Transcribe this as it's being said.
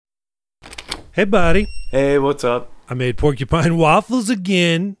Hey, buddy. Hey, what's up? I made porcupine waffles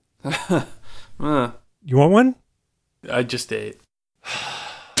again. You want one? I just ate.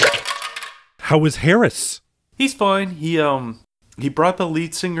 How was Harris? He's fine. He brought the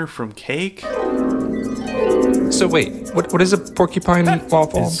lead singer from Cake. So wait, what is a porcupine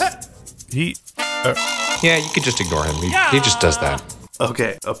waffle? He... Yeah, you could just ignore him. He just does that.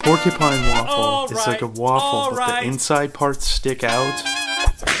 Okay, a porcupine waffle is like a waffle, but the inside parts stick out.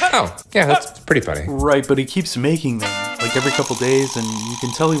 Oh, yeah, that's pretty funny. Right, but he keeps making them, like every couple days, and you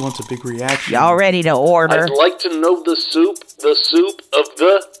can tell he wants a big reaction. Y'all ready to order? I'd like to know the soup of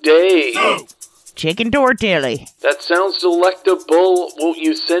the day. Chicken tortilli. That sounds delectable. Won't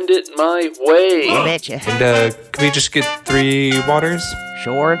you send it my way? You betcha. And, can we just get 3 waters?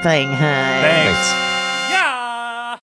 Sure thing, hun. Thanks. Thanks.